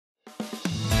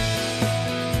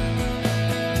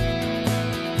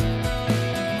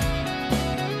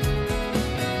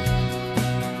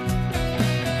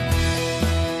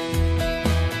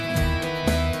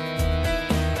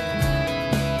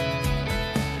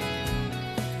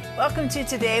Welcome to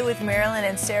Today with Marilyn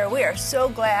and Sarah. We are so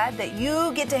glad that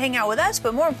you get to hang out with us,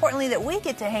 but more importantly that we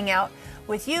get to hang out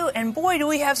with you. And boy, do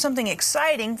we have something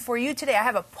exciting for you today. I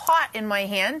have a pot in my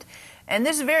hand, and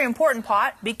this is a very important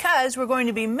pot because we're going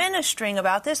to be ministering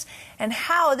about this and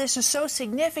how this is so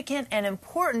significant and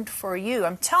important for you.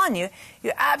 I'm telling you,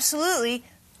 you absolutely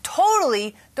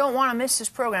totally don't want to miss this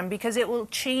program because it will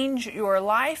change your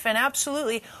life and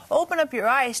absolutely open up your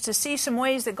eyes to see some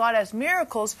ways that God has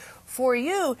miracles for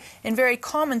you in very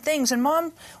common things. And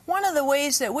Mom, one of the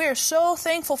ways that we are so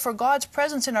thankful for God's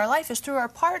presence in our life is through our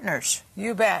partners.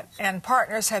 You bet. And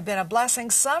partners have been a blessing,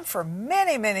 some for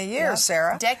many, many years, Yep.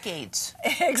 Sarah. Decades.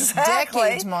 Exactly.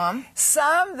 Decades, Mom.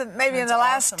 Some maybe in That's the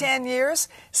last awesome. 10 years,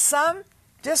 some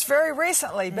just very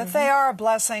recently, but they are a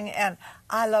blessing, and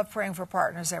I love praying for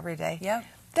partners every day. Yep.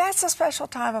 That's a special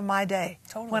time of my day.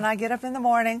 Totally. When I get up in the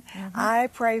morning, I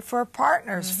pray for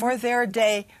partners for their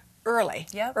day early.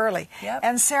 Yep. Early. Yep.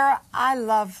 And Sarah, I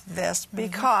love this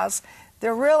because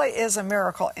there really is a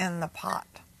miracle in the pot.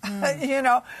 You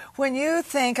know, when you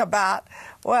think about,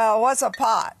 well, what's a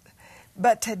pot?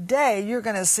 But today you're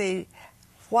going to see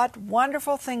what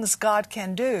wonderful things God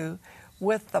can do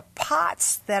with the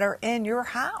pots that are in your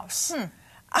house.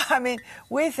 I mean,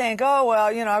 we think, oh,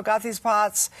 well, you know, I've got these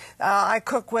pots, I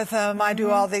cook with them, I do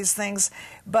all these things,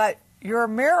 but your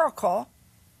miracle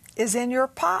is in your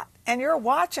pot, and you're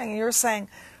watching, and you're saying,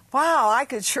 wow, I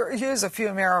could sure use a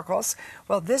few miracles.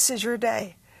 Well, this is your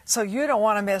day, so you don't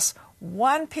want to miss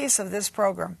one piece of this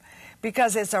program,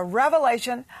 because it's a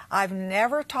revelation. I've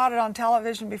never taught it on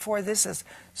television before. This is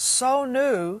so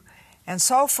new and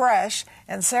so fresh,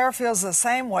 and Sarah feels the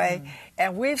same way,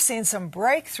 and we've seen some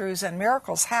breakthroughs and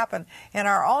miracles happen in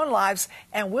our own lives,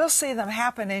 and we'll see them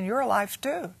happen in your life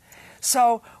too.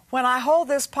 So when I hold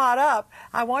this pot up,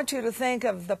 I want you to think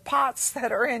of the pots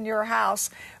that are in your house,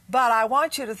 but I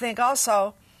want you to think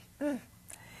also,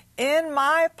 in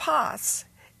my pots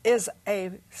is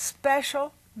a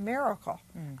special miracle,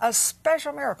 a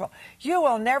special miracle. You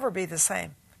will never be the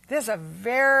same. This is a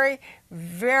very,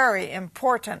 very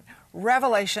important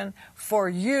revelation for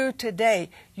you today.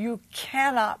 You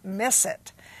cannot miss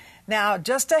it. Now,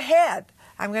 just ahead,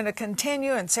 I'm going to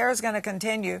continue, and Sarah's going to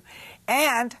continue,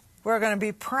 and we're going to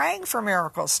be praying for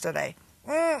miracles today.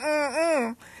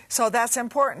 So that's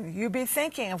important. You be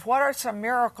thinking of what are some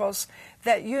miracles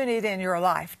that you need in your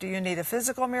life. Do you need a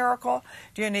physical miracle?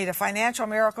 Do you need a financial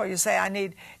miracle? You say, I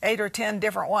need 8 or 10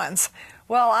 different ones.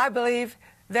 Well, I believe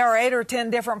there are 8 or 10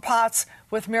 different pots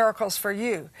with miracles for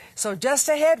you. So just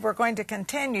ahead, we're going to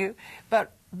continue,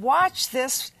 but watch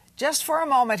this just for a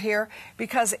moment here,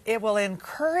 because it will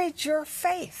encourage your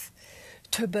faith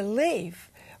to believe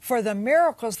for the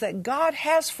miracles that God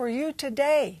has for you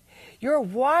today. You're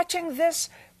watching this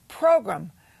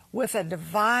program with a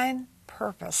divine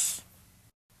purpose.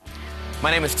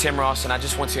 My name is Tim Ross, and I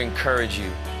just want to encourage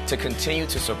you to continue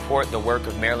to support the work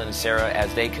of Marilyn and Sarah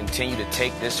as they continue to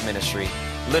take this ministry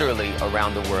literally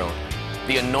around the world.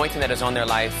 The anointing that is on their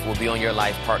life will be on your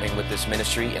life, partnering with this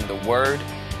ministry in the Word,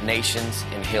 nations,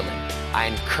 and healing. I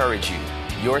encourage you,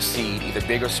 your seed, either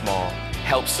big or small,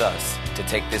 helps us to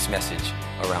take this message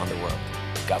around the world.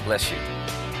 God bless you.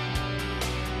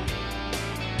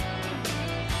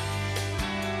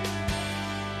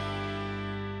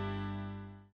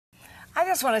 I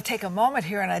just want to take a moment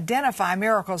here and identify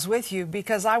miracles with you,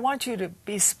 because I want you to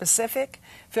be specific.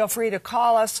 Feel free to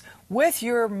call us with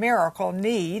your miracle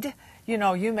need. You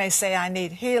know, you may say, I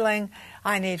need healing,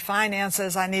 I need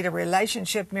finances, I need a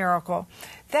relationship miracle.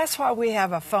 That's why we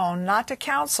have a phone, not to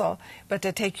counsel, but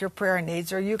to take your prayer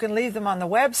needs, or you can leave them on the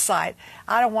website.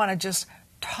 I don't want to just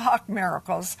talk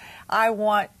miracles. I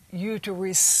want you to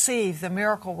receive the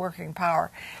miracle working power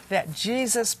that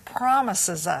Jesus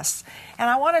promises us. And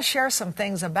I want to share some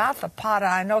things about the pot,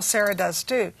 and I know Sarah does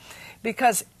too,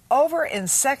 because over in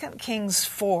 2 Kings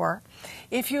 4,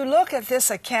 if you look at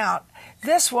this account,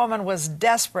 this woman was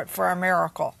desperate for a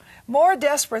miracle, more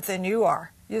desperate than you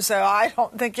are. You say, oh, I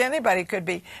don't think anybody could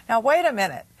be. Now, wait a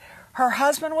minute. Her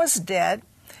husband was dead.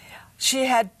 She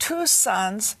had 2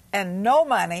 sons and no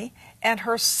money, and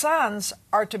her sons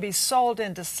are to be sold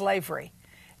into slavery.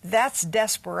 That's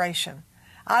desperation.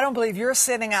 I don't believe you're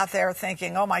sitting out there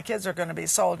thinking, oh, my kids are going to be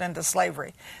sold into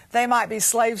slavery. They might be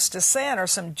slaves to sin or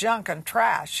some junk and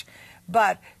trash.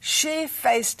 But she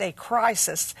faced a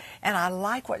crisis, and I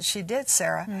like what she did,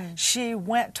 Sarah. She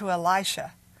went to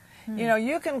Elisha. You know,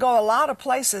 you can go a lot of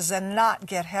places and not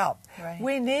get help. Right.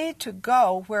 We need to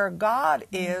go where God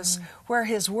is, where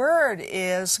His Word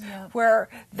is, where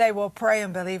they will pray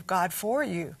and believe God for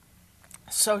you.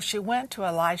 So she went to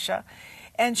Elisha,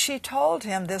 and she told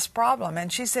him this problem.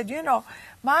 And she said, you know,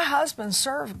 my husband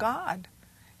served God.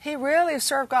 He really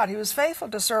served God. He was faithful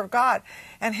to serve God.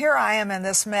 And here I am in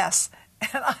this mess.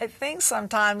 And I think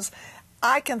sometimes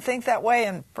I can think that way,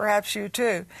 and perhaps you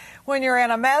too. When you're in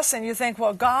a mess and you think,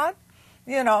 well, God,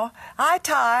 you know, I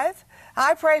tithe,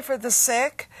 I pray for the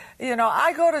sick, you know,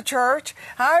 I go to church,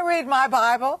 I read my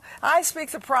Bible, I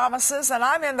speak the promises, and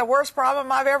I'm in the worst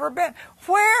problem I've ever been.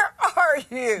 Where are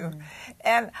you?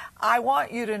 And I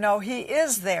want you to know He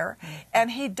is there,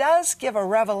 and He does give a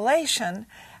revelation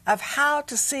of how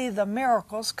to see the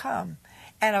miracles come.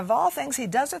 And of all things, He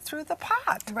does it through the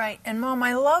pot. Right. And Mom,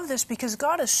 I love this because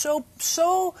God is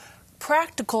so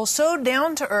practical, so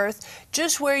down to earth,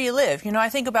 just where you live. You know, I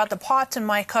think about the pots in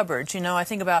my cupboards. You know, I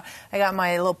think about, I got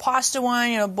my little pasta one,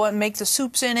 you know, make the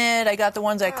soups in it. I got the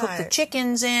ones I cook the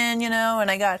chickens in, you know, and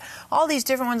I got all these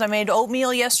different ones. I made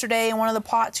oatmeal yesterday in one of the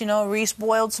pots, you know, Reese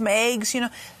boiled some eggs, you know,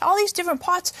 all these different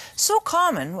pots, so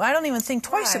common. I don't even think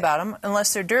twice about them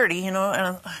unless they're dirty, you know,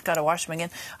 and I got to wash them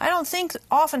again. I don't think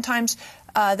oftentimes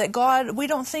we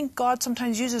don't think God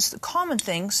sometimes uses the common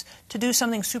things to do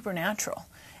something supernatural.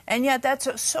 And yet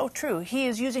that's so true. He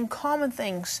is using common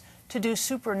things to do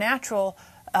supernatural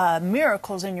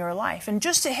miracles in your life. And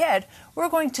just ahead, we're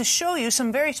going to show you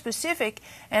some very specific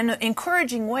and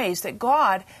encouraging ways that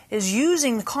God is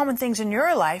using the common things in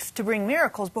your life to bring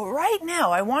miracles. But right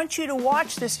now, I want you to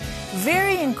watch this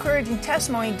very encouraging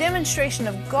testimony, demonstration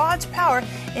of God's power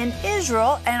in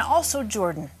Israel and also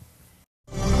Jordan.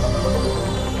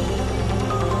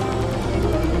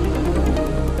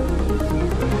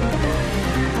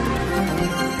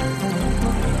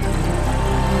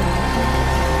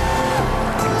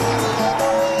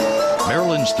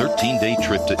 Marilyn's 13-day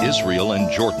trip to Israel and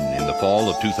Jordan in the fall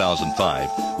of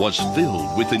 2005 was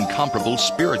filled with incomparable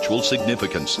spiritual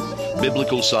significance,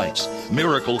 biblical sights,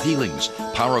 miracle healings,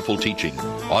 powerful teaching,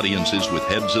 audiences with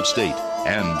heads of state,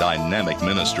 and dynamic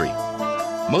ministry.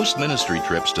 Most ministry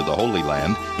trips to the Holy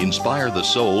Land inspire the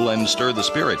soul and stir the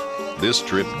spirit. This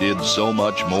trip did so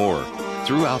much more.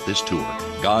 Throughout this tour,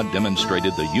 God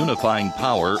demonstrated the unifying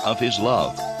power of His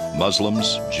love.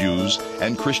 Muslims, Jews,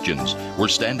 and Christians were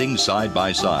standing side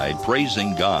by side,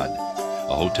 praising God.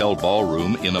 A hotel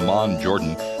ballroom in Amman,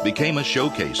 Jordan, became a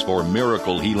showcase for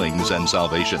miracle healings and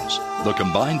salvations. The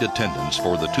combined attendance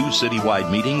for the two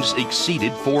citywide meetings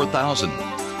exceeded 4,000.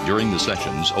 During the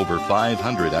sessions, over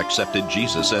 500 accepted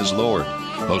Jesus as Lord,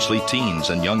 mostly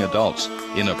teens and young adults,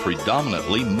 in a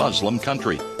predominantly Muslim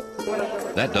country.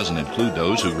 That doesn't include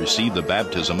those who received the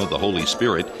baptism of the Holy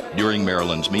Spirit during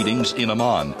Marilyn's meetings in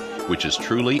Amman, which is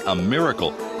truly a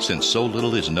miracle since so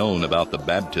little is known about the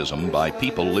baptism by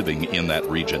people living in that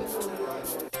region.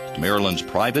 Marilyn's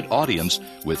private audience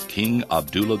with King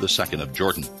Abdullah II of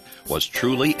Jordan was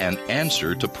truly an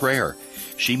answer to prayer.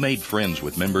 She made friends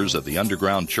with members of the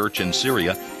underground church in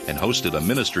Syria and hosted a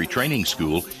ministry training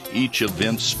school, each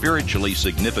event spiritually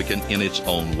significant in its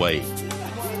own way.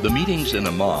 The meetings in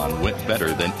Amman went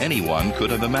better than anyone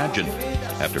could have imagined.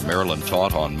 After Marilyn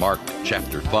taught on Mark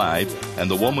chapter 5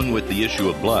 and the woman with the issue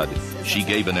of blood, she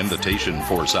gave an invitation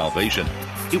for salvation.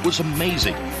 It was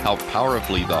amazing how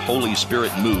powerfully the Holy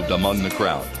Spirit moved among the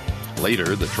crowd.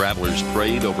 Later, the travelers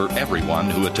prayed over everyone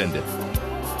who attended.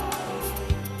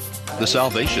 The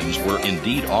salvations were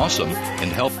indeed awesome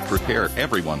and helped prepare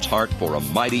everyone's heart for a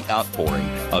mighty outpouring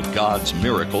of God's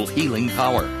miracle healing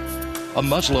power. A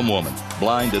Muslim woman,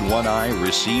 blind in one eye,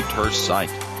 received her sight.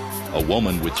 A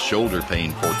woman with shoulder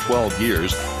pain for 12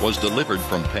 years was delivered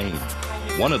from pain.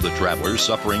 One of the travelers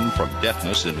suffering from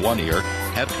deafness in one ear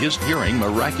had his hearing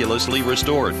miraculously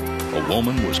restored. A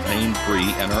woman was pain-free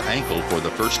in her ankle for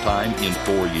the first time in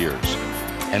 4 years.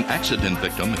 An accident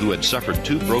victim who had suffered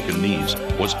 2 broken knees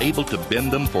was able to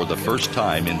bend them for the first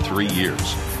time in 3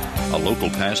 years. A local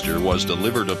pastor was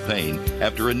delivered of pain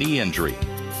after a knee injury.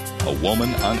 A woman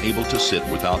unable to sit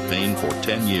without pain for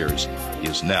 10 years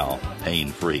is now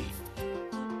pain-free.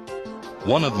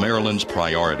 One of Marilyn's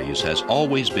priorities has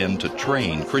always been to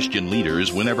train Christian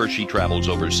leaders whenever she travels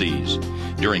overseas.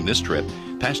 During this trip,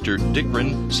 Pastor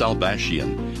Dikran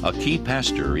Salbashian, a key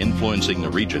pastor influencing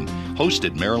the region,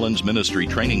 hosted Marilyn's ministry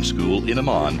training school in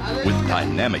Amman with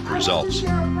dynamic results.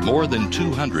 More than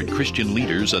 200 Christian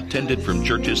leaders attended from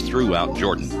churches throughout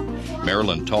Jordan.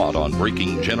 Marilyn taught on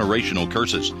breaking generational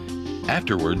curses.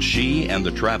 Afterwards, she and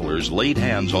the travelers laid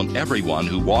hands on everyone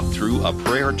who walked through a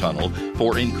prayer tunnel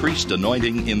for increased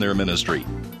anointing in their ministry.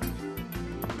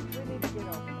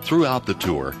 Throughout the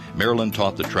tour, Marilyn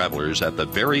taught the travelers at the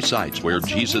very sites where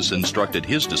Jesus instructed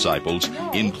His disciples,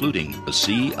 including the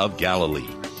Sea of Galilee.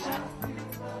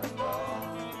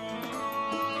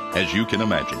 As you can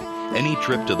imagine, any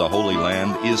trip to the Holy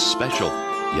Land is special,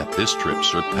 yet this trip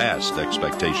surpassed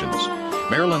expectations.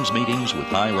 Marilyn's meetings with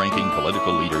high-ranking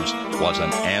political leaders was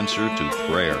an answer to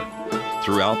prayer.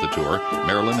 Throughout the tour,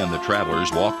 Marilyn and the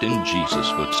travelers walked in Jesus'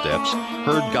 footsteps,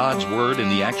 heard God's word in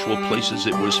the actual places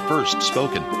it was first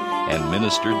spoken, and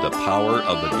ministered the power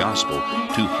of the gospel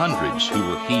to hundreds who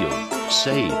were healed,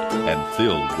 saved, and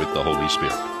filled with the Holy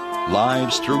Spirit.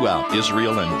 Lives throughout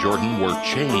Israel and Jordan were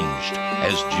changed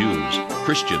as Jews,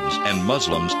 Christians, and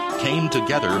Muslims came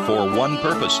together for one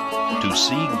purpose: to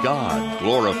see God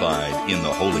glorified in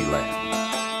the Holy Land.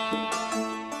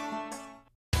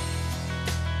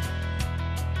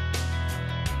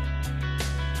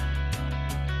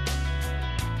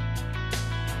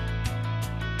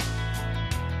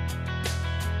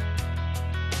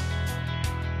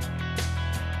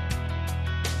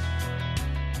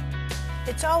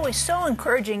 It's always so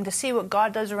encouraging to see what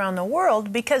God does around the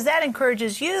world, because that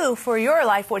encourages you for your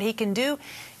life, what He can do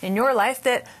in your life,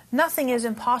 that nothing is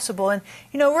impossible. And,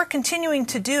 you know, we're continuing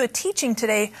to do a teaching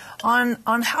today on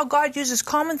how God uses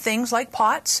common things like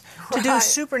pots to do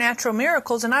supernatural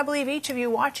miracles. And I believe each of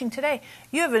you watching today,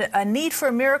 you have a need for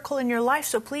a miracle in your life.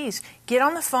 So please get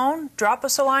on the phone, drop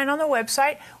us a line on the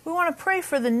website. We want to pray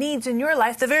for the needs in your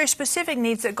life, the very specific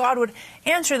needs, that God would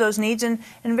answer those needs in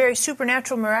very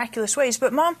supernatural, miraculous ways.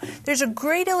 But Mom, there's a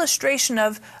great illustration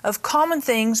of common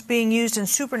things being used in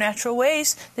supernatural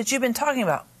ways that you've been talking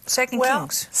about. Second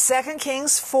Kings. 2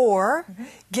 Kings 4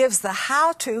 gives the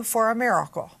how-to for a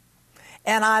miracle.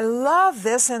 And I love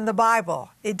this in the Bible.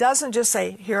 It doesn't just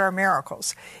say, here are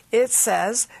miracles. It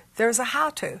says there's a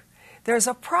how-to. There's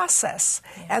a process.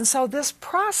 Yeah. And so this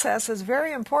process is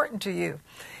very important to you,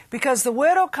 because the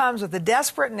widow comes with a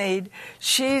desperate need.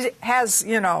 She has,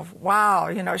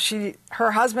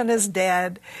 her husband is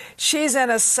dead. She's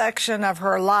in a section of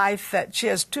her life that she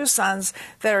has 2 sons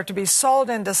that are to be sold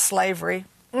into slavery.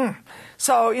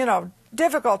 So,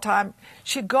 difficult time.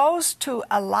 She goes to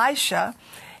Elisha,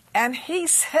 and he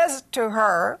says to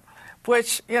her,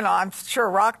 which, I'm sure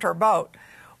rocked her boat,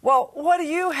 well, what do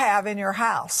you have in your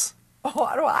house?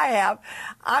 What do I have?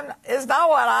 It's not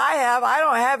what I have. I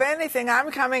don't have anything.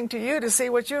 I'm coming to you to see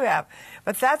what you have.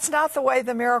 But that's not the way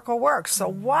the miracle works. So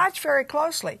watch very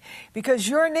closely, because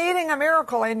you're needing a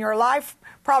miracle in your life,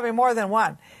 probably more than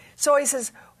one. So he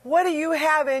says, what do you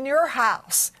have in your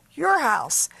house? Your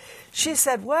house. She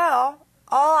said, well,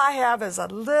 all I have is a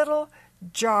little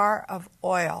jar of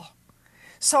oil.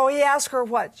 So he asked her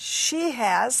what she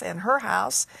has in her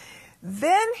house.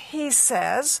 Then he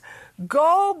says,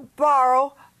 go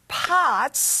borrow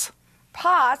pots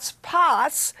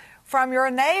from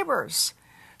your neighbors.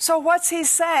 So what's he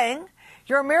saying?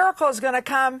 Your miracle is going to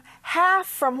come half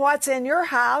from what's in your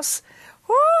house,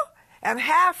 and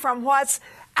half from what's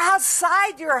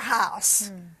outside your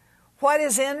house. What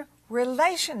is in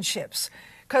relationships.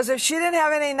 Because if she didn't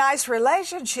have any nice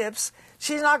relationships,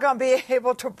 she's not going to be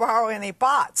able to borrow any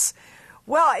pots.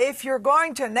 Well, if you're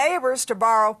going to neighbors to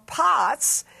borrow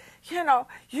pots, you're not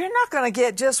going to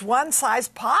get just one size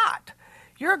pot.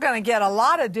 You're going to get a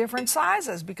lot of different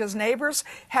sizes, because neighbors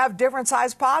have different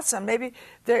size pots, and maybe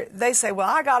they say, well,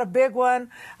 I got a big one,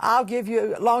 I'll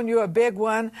loan you a big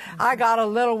one. I got a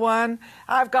little one.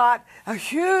 I've got a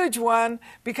huge one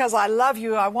because I love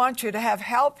you. I want you to have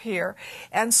help here.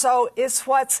 And so it's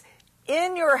what's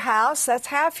in your house, that's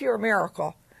half your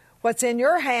miracle. What's in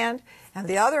your hand, and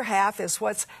the other half is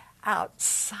what's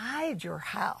outside your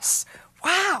house.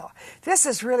 Wow, this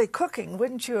is really cooking,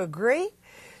 wouldn't you agree?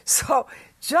 So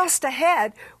just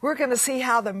ahead, we're going to see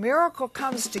how the miracle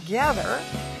comes together.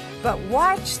 But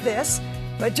watch this.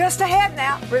 But just ahead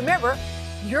now, remember,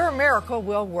 your miracle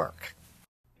will work.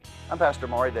 I'm Pastor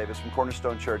Maury Davis from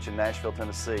Cornerstone Church in Nashville,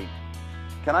 Tennessee.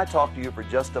 Can I talk to you for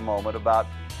just a moment about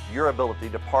your ability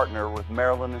to partner with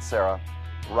Marilyn and Sarah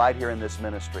right here in this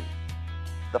ministry?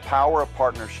 The power of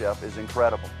partnership is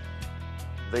incredible.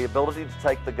 The ability to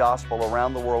take the gospel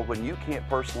around the world when you can't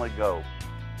personally go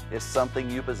is something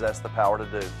you possess the power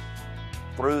to do.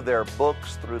 Through their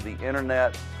books, through the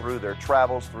internet, through their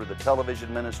travels, through the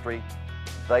television ministry,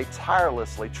 they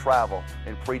tirelessly travel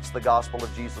and preach the gospel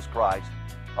of Jesus Christ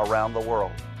around the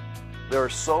world. There are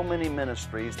so many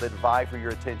ministries that vie for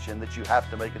your attention that you have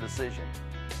to make a decision.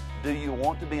 Do you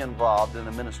want to be involved in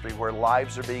a ministry where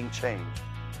lives are being changed,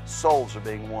 souls are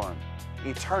being won,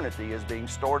 eternity is being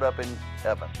stored up in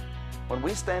heaven? When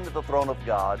we stand at the throne of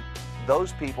God,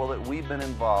 those people that we've been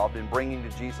involved in bringing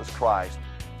to Jesus Christ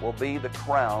will be the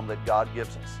crown that God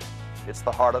gives us. It's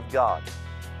the heart of God.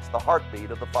 It's the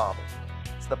heartbeat of the Father.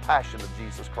 It's the passion of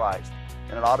Jesus Christ,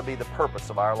 and it ought to be the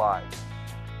purpose of our lives.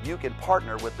 You can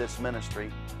partner with this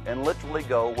ministry and literally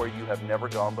go where you have never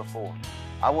gone before.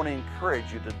 I want to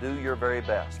encourage you to do your very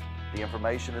best. The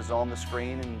information is on the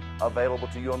screen and available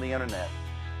to you on the internet.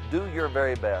 Do your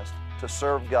very best to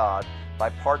serve God by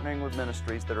partnering with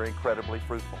ministries that are incredibly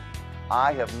fruitful.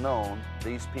 I have known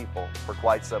these people for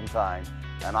quite some time,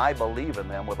 and I believe in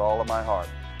them with all of my heart.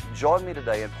 Join me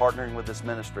today in partnering with this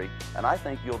ministry, and I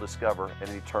think you'll discover an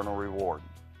eternal reward.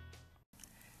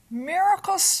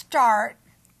 Miracles start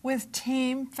with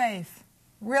team faith,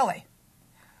 really.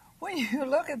 When you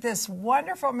look at this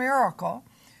wonderful miracle,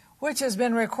 which has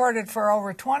been recorded for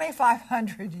over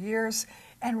 2,500 years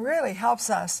and really helps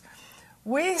us,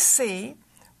 we see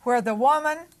where the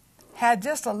woman had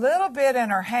just a little bit in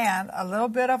her hand, a little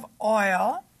bit of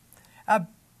oil, a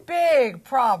big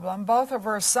problem, both of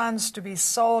her sons to be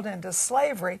sold into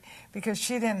slavery because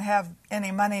she didn't have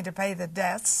any money to pay the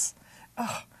debts.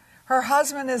 Ugh. Her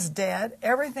husband is dead.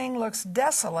 Everything looks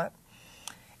desolate.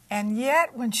 And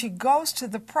yet, when she goes to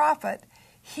the prophet,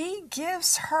 he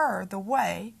gives her the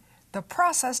way, the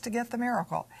process to get the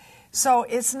miracle. So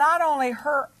it's not only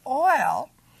her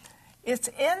oil, it's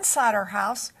inside her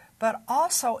house, but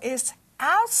also it's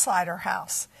outside her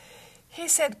house. He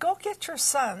said, go get your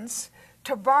sons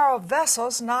to borrow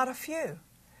vessels, not a few.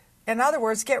 In other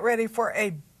words, get ready for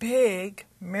a big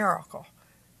miracle.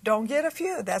 Don't get a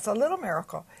few. That's a little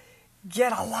miracle.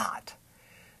 Get a lot.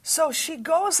 So she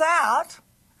goes out,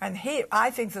 and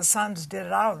I think the sons did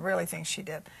it. I don't really think she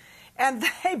did. And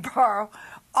they borrow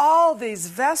all these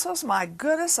vessels, my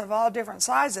goodness, of all different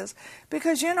sizes,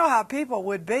 because you know how people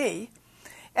would be.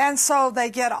 And so they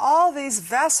get all these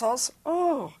vessels.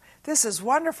 Oh, this is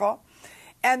wonderful.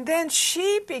 And then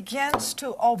she begins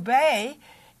to obey,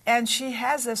 and she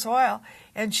has this oil,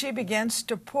 and she begins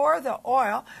to pour the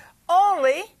oil,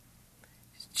 only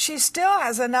she still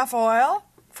has enough oil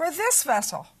for this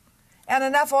vessel, and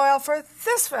enough oil for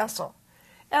this vessel,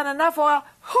 and enough oil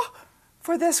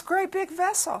for this great big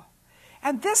vessel.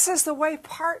 And this is the way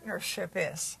partnership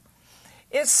is.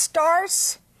 It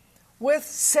starts with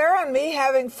Sarah and me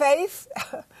having faith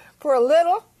for a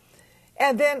little,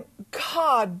 and then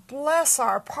God bless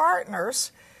our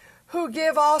partners who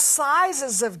give all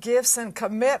sizes of gifts and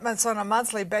commitments on a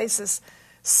monthly basis.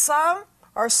 Some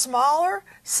are smaller,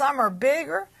 some are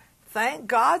bigger, thank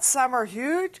God, some are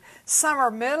huge, some are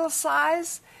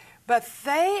middle-sized, but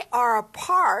they are a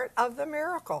part of the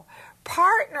miracle.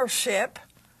 Partnership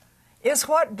is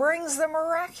what brings the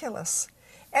miraculous,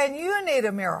 and you need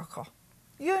a miracle.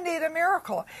 You need a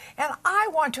miracle. And I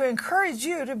want to encourage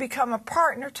you to become a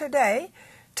partner today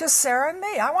to Sarah and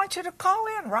me. I want you to call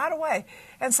in right away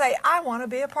and say, I want to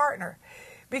be a partner.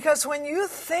 Because when you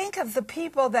think of the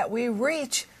people that we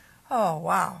reach, oh,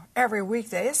 wow, every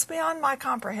weekday, it's beyond my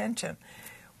comprehension.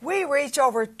 We reach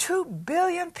over 2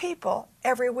 billion people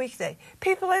every weekday.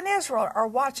 People in Israel are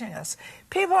watching us.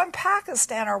 People in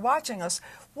Pakistan are watching us.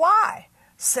 Why?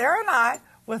 Sarah and I,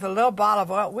 with a little bottle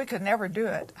of oil, we could never do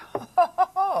it.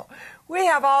 We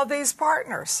have all these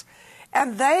partners,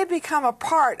 and they become a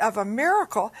part of a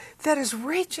miracle that is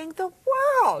reaching the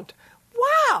world.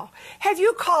 Wow! Have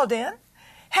you called in?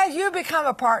 Have you become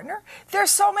a partner?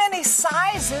 There's so many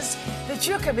sizes that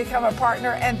you can become a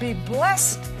partner and be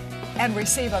blessed and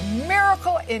receive a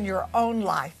miracle in your own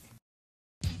life.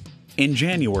 In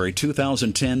January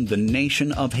 2010, the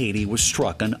nation of Haiti was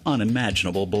struck an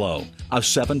unimaginable blow. A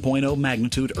 7.0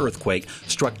 magnitude earthquake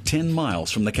struck 10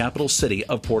 miles from the capital city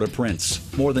of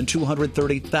Port-au-Prince. More than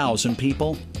 230,000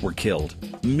 people were killed.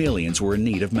 Millions were in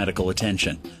need of medical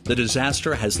attention. The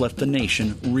disaster has left the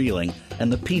nation reeling,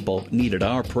 and the people needed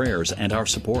our prayers and our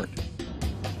support.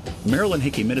 Marilyn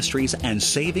Hickey Ministries and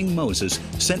Saving Moses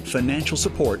sent financial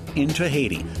support into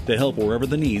Haiti to help wherever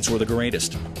the needs were the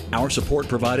greatest. Our support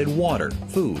provided water,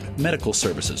 food, medical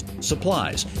services,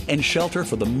 supplies, and shelter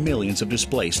for the millions of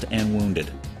displaced and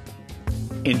wounded.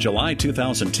 In July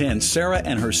 2010, Sarah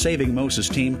and her Saving Moses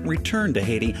team returned to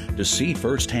Haiti to see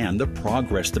firsthand the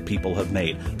progress the people have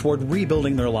made toward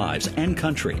rebuilding their lives and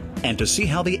country, and to see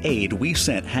how the aid we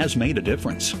sent has made a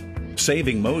difference.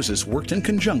 Saving Moses worked in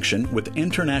conjunction with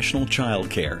International Child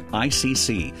Care,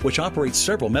 ICC, which operates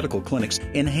several medical clinics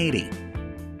in Haiti.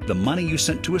 The money you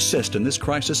sent to assist in this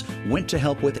crisis went to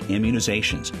help with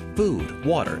immunizations, food,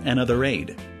 water, and other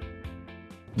aid.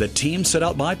 The team set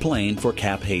out by plane for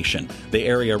Cap Haitian, the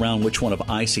area around which one of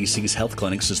ICC's health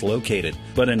clinics is located.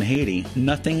 But in Haiti,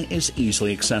 nothing is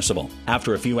easily accessible.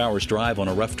 After a few hours' drive on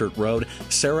a rough dirt road,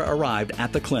 Sarah arrived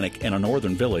at the clinic in a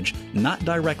northern village not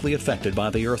directly affected by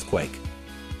the earthquake.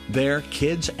 There,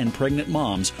 kids and pregnant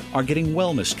moms are getting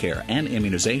wellness care and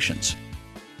immunizations.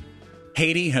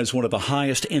 Haiti has one of the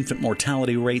highest infant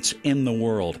mortality rates in the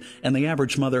world, and the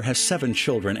average mother has 7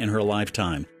 children in her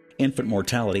lifetime. Infant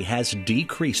mortality has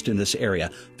decreased in this area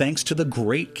thanks to the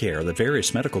great care that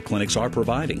various medical clinics are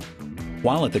providing.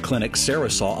 While at the clinic,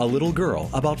 Sarah saw a little girl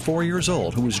about 4 years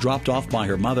old who was dropped off by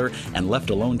her mother and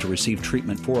left alone to receive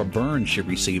treatment for a burn she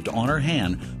received on her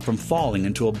hand from falling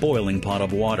into a boiling pot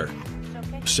of water.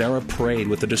 Sarah prayed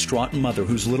with the distraught mother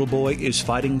whose little boy is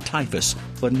fighting typhus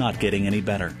but not getting any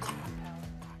better.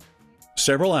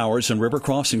 Several hours and river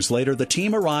crossings later, the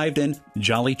team arrived in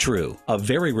Jolly True, a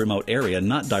very remote area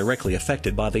not directly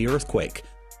affected by the earthquake.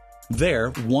 There,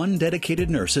 one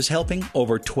dedicated nurse is helping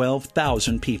over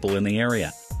 12,000 people in the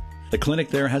area. The clinic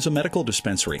there has a medical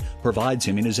dispensary, provides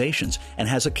immunizations, and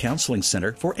has a counseling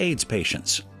center for AIDS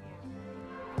patients.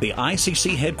 The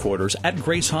ICC headquarters at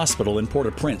Grace Hospital in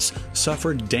Port-au-Prince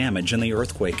suffered damage in the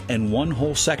earthquake, and one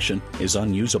whole section is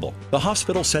unusable. The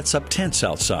hospital sets up tents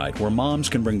outside where moms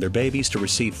can bring their babies to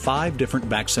receive 5 different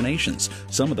vaccinations.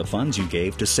 Some of the funds you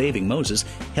gave to Saving Moses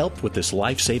helped with this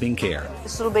life-saving care.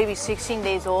 This little baby's 16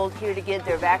 days old, here to get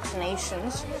their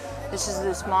vaccinations. This is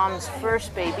this mom's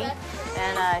first baby,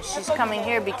 and she's coming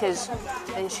here because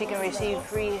she can receive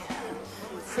free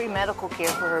medical care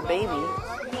for her baby.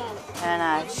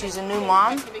 And she's a new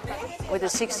mom with a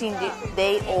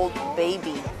 16-day-old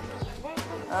baby.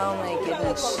 Oh my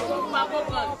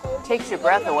goodness. Takes your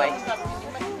breath away.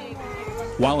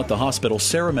 While at the hospital,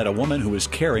 Sarah met a woman who was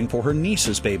caring for her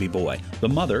niece's baby boy. The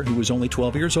mother, who was only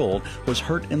 12 years old, was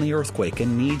hurt in the earthquake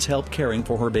and needs help caring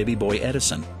for her baby boy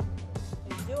Edison.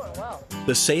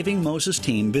 The Saving Moses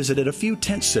team visited a few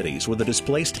tent cities where the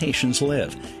displaced Haitians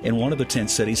live. In one of the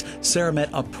tent cities, Sarah met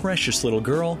a precious little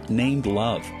girl named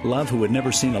Love. Love, who had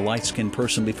never seen a light-skinned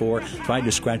person before, tried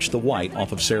to scratch the white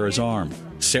off of Sarah's arm.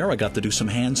 Sarah got to do some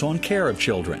hands-on care of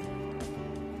children.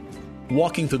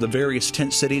 Walking through the various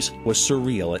tent cities was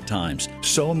surreal at times.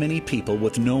 So many people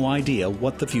with no idea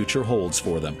what the future holds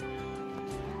for them.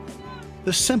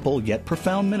 The simple yet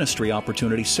profound ministry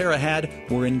opportunities Sarah had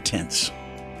were intense.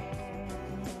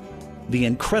 The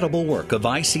incredible work of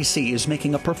ICC is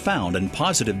making a profound and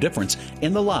positive difference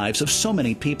in the lives of so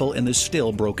many people in this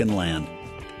still broken land.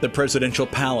 The presidential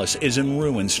palace is in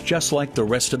ruins just like the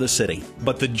rest of the city.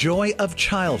 But the joy of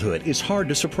childhood is hard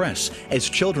to suppress as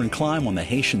children climb on the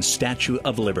Haitian Statue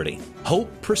of Liberty. Hope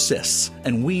persists,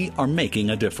 and we are making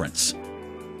a difference.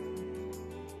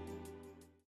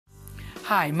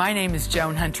 Hi, my name is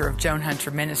Joan Hunter of Joan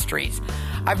Hunter Ministries.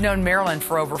 I've known Marilyn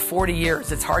for over 40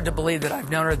 years. It's hard to believe that I've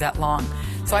known her that long.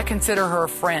 So I consider her a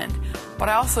friend, but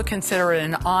I also consider it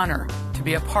an honor to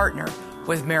be a partner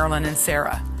with Marilyn and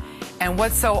Sarah. And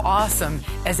what's so awesome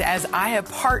is as I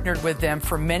have partnered with them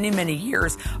for many, many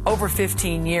years, over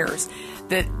 15 years,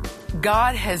 that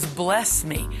God has blessed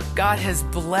me. God has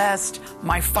blessed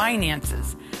my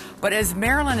finances. But as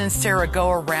Marilyn and Sarah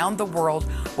go around the world,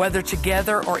 whether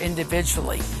together or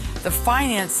individually, the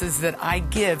finances that I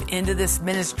give into this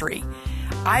ministry,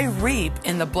 I reap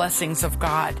in the blessings of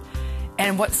God.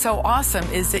 And what's so awesome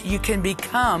is that you can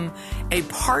become a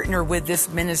partner with this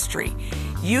ministry.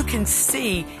 You can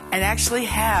see and actually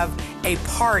have a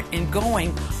part in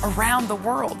going around the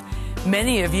world.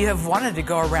 Many of you have wanted to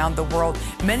go around the world.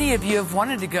 Many of you have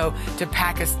wanted to go to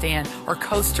Pakistan or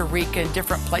Costa Rica and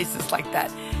different places like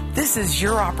that. This is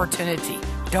your opportunity.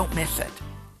 Don't miss it.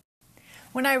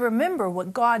 When I remember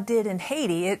what God did in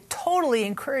Haiti, it totally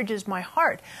encourages my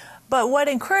heart. But what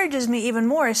encourages me even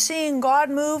more is seeing God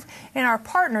move in our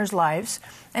partners' lives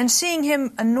and seeing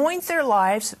Him anoint their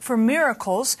lives for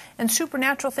miracles and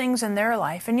supernatural things in their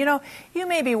life. And you know, you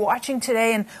may be watching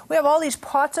today and we have all these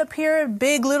pots up here,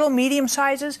 big, little, medium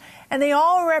sizes, and they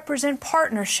all represent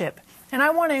partnership. And I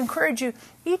want to encourage you,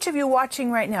 each of you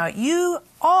watching right now,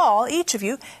 each of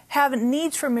you have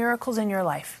needs for miracles in your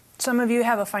life. Some of you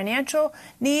have a financial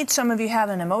need, some of you have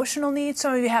an emotional need,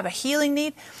 some of you have a healing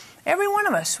need. Every one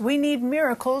of us, we need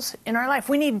miracles in our life.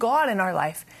 We need God in our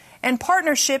life. And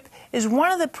partnership is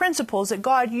one of the principles that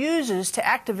God uses to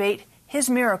activate His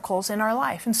miracles in our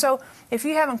life. And so if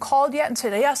you haven't called yet and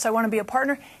said, yes, I want to be a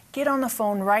partner, get on the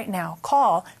phone right now.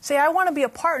 Call. Say, I want to be a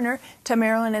partner to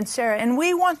Marilyn and Sarah. And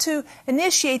we want to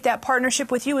initiate that partnership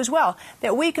with you as well,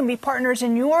 that we can be partners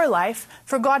in your life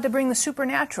for God to bring the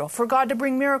supernatural, for God to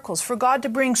bring miracles, for God to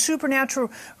bring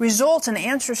supernatural results and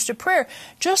answers to prayer,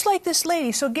 just like this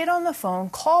lady. So get on the phone,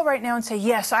 call right now and say,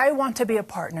 yes, I want to be a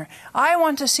partner. I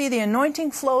want to see the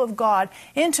anointing flow of God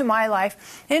into my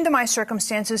life, into my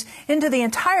circumstances, into the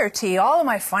entirety, all of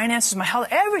my finances, my health,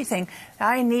 everything.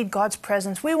 I need God's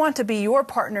presence. We want to be your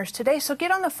partners today. So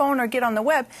get on the phone or get on the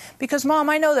web because,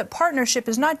 Mom, I know that partnership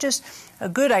is not just a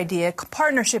good idea.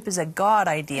 Partnership is a God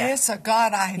idea. It's a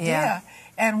God idea. Yeah.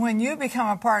 And when you become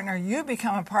a partner, you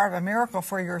become a part of a miracle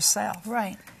for yourself.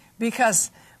 Right. Because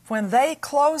when they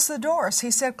closed the doors,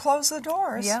 he said, close the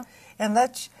doors and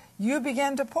let you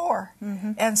begin to pour.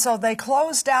 And so they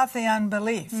closed out the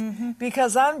unbelief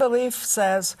because unbelief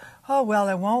says, oh, well,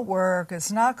 it won't work.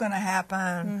 It's not going to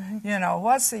happen. You know,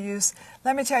 what's the use?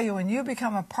 Let me tell you, when you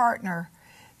become a partner,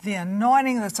 the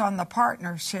anointing that's on the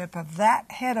partnership of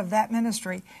that head of that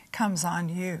ministry comes on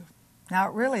you. Now,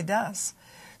 it really does.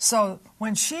 So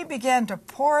when she began to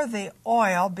pour the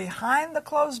oil behind the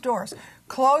closed doors,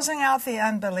 closing out the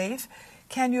unbelief,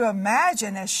 can you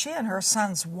imagine as she and her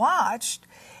sons watched,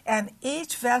 and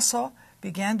each vessel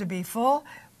began to be full,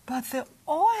 but the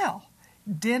oil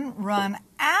didn't run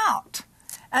out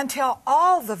until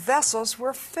all the vessels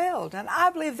were filled. And I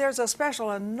believe there's a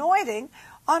special anointing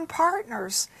on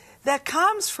partners that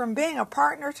comes from being a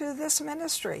partner to this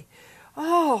ministry.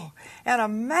 Oh, and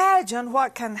imagine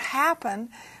what can happen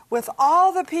with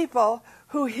all the people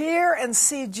who hear and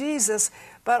see Jesus,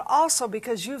 but also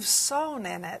because you've sown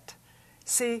in it.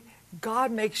 See,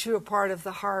 God makes you a part of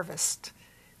the harvest.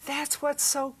 That's what's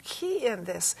so key in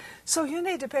this. So you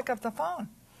need to pick up the phone.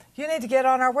 You need to get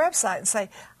on our website and say,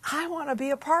 I want to be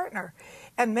a partner.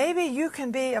 And maybe you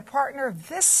can be a partner of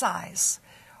this size,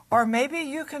 or maybe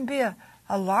you can be a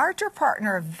larger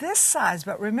partner of this size.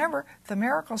 But remember, the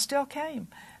miracle still came.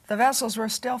 The vessels were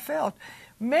still filled.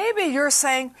 Maybe you're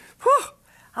saying, whew,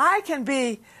 I can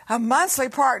be a monthly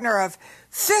partner of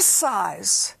this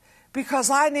size because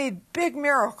I need big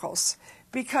miracles.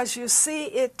 Because you see,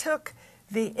 it took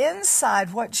the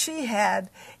inside, what she had,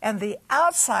 and the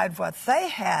outside, what they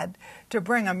had, to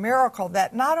bring a miracle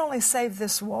that not only saved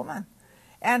this woman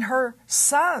and her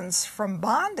sons from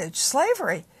bondage,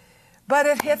 slavery, but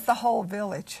it hit the whole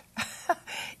village.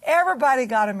 Everybody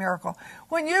got a miracle.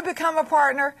 When you become a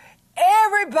partner,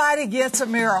 everybody gets a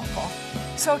miracle.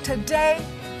 So today,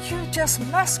 you just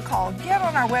must call. Get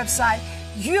on our website.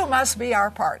 You must be our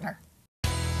partner.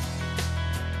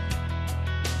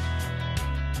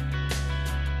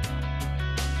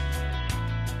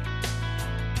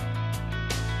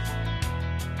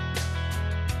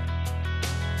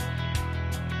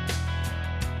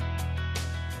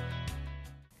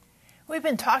 We've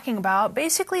been talking about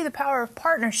basically the power of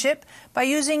partnership by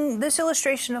using this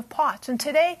illustration of pots. And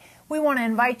today we want to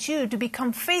invite you to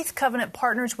become faith covenant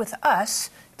partners with us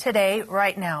today,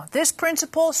 right now. This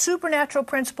principle, supernatural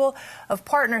principle of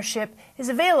partnership, is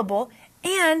available.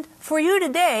 And for you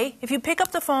today, if you pick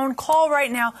up the phone, call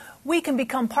right now, we can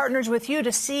become partners with you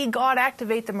to see God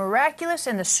activate the miraculous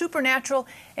and the supernatural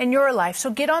in your life. So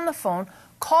get on the phone.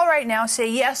 Call right now, say,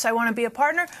 yes, I want to be a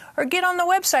partner, or get on the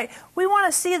website. We want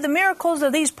to see the miracles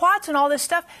of these pots and all this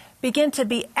stuff begin to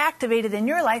be activated in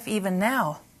your life even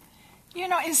now. You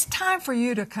know, it's time for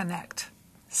you to connect.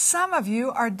 Some of you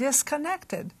are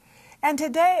disconnected. And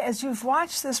today, as you've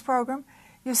watched this program,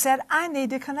 you said, I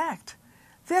need to connect.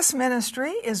 This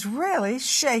ministry is really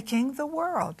shaking the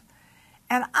world.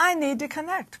 And I need to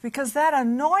connect because that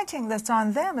anointing that's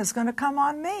on them is going to come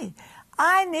on me.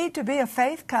 I need to be a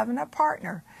faith covenant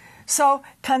partner. So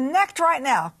connect right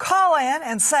now. Call in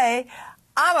and say,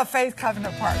 I'm a faith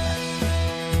covenant partner.